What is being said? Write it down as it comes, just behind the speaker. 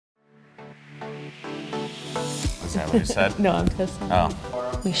Is that what you said? No, I'm just saying.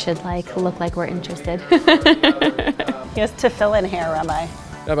 Oh. We should look like we're interested. He has tefillin hair, Rabbi.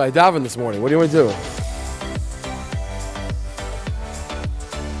 Rabbi, I davened this morning. What do you want to do?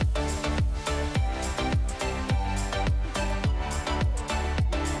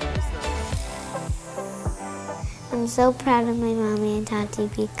 I'm so proud of my mommy and Tati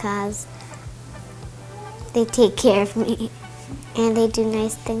because they take care of me and they do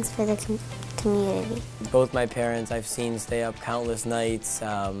nice things for the community. Both my parents I've seen stay up countless nights,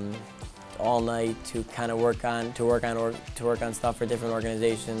 all night to kind of work on stuff for different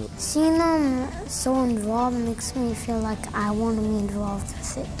organizations. Seeing them so involved makes me feel like I want to be involved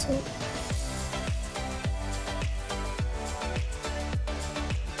with it too.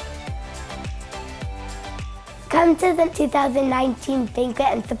 Come to the 2019 banquet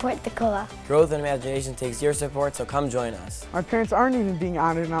and support the Kollel. Growth and imagination takes your support, so come join us. My parents aren't even being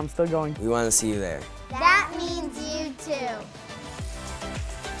honored and I'm still going. We want to see you there. That means you too.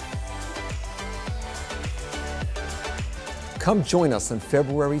 Come join us on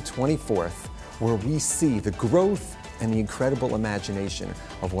February 24th, where we see the growth and the incredible imagination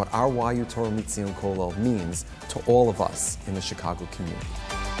of what our YU Torah Mitzion Kollel means to all of us in the Chicago community.